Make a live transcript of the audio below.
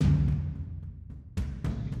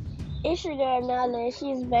It's your girl Nala, and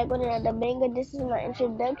she's back with another banger. This is my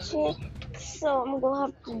introduction, so I'm gonna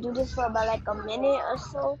have to do this for about like a minute or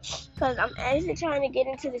so, cause I'm actually trying to get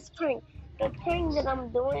into this prank. The prank that I'm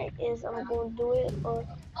doing is I'm gonna do it on.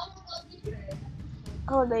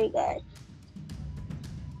 Hold on, you guys.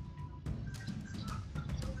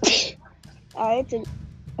 Alright, took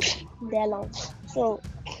that long. So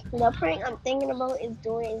the prank I'm thinking about is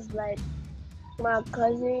doing is like my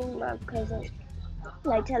cousin,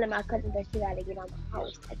 like telling my cousin that she gotta get out my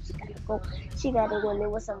house, like she gotta go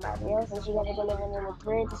live with somebody else, and she gotta go live under the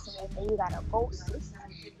bridge or something like that. You gotta go, sis.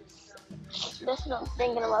 That's what I'm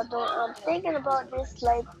thinking about doing. I'm thinking about this,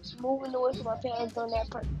 like moving away from my parents on that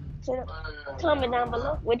part. So comment down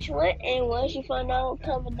below which one, and once you find out,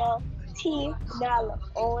 comment down T dollar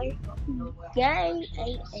on gang.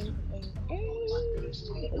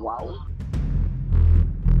 Wow.